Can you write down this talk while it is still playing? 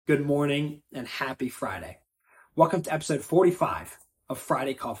good morning, and happy Friday. Welcome to episode 45 of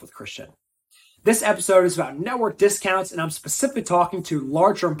Friday Coffee with Christian. This episode is about network discounts, and I'm specifically talking to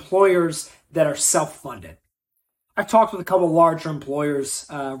larger employers that are self-funded. I've talked with a couple of larger employers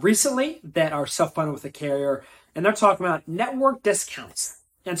recently that are self-funded with a carrier, and they're talking about network discounts.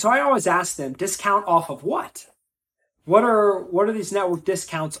 And so I always ask them, discount off of what? What are these network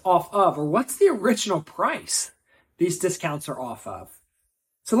discounts off of? Or what's the original price these discounts are off of?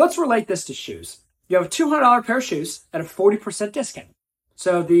 So let's relate this to shoes. You have a $200 pair of shoes at a 40% discount.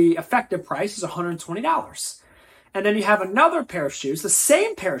 So the effective price is $120. And then you have another pair of shoes, the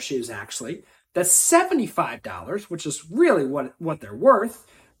same pair of shoes actually, that's $75, which is really what they're worth,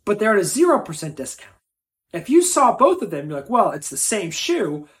 but they're at a 0% discount. If you saw both of them, you're like, well, it's the same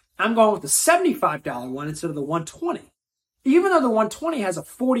shoe. I'm going with the $75 one instead of the $120. Even though the $120 has a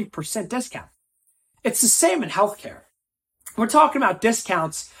 40% discount. It's the same in healthcare. We're talking about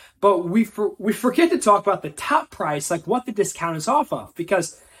discounts, but we forget to talk about the top price, like what the discount is off of.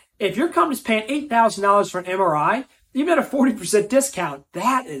 Because if your company's paying $8,000 for an MRI, even at a 40% discount,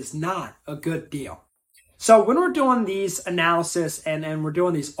 that is not a good deal. So when we're doing these analysis and we're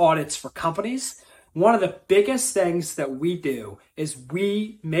doing these audits for companies, one of the biggest things that we do is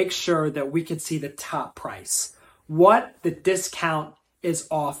we make sure that we can see the top price, what the discount is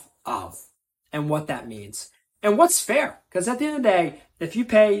off of, and what that means. And what's fair? Because at the end of the day, if you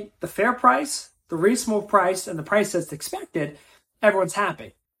pay the fair price, the reasonable price, and the price that's expected, everyone's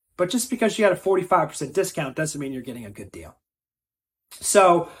happy. But just because you got a 45% discount doesn't mean you're getting a good deal.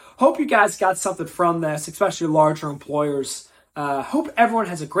 So hope you guys got something from this, especially larger employers. Hope everyone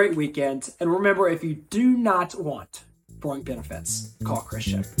has a great weekend. And remember, if you do not want boring benefits, call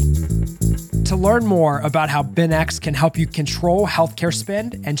Christian. To learn more about how BenX can help you control healthcare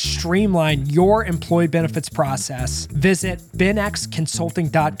spend and streamline your employee benefits process, visit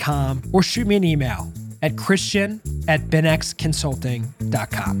benxconsulting.com or shoot me an email at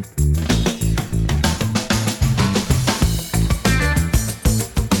christian@benxconsulting.com.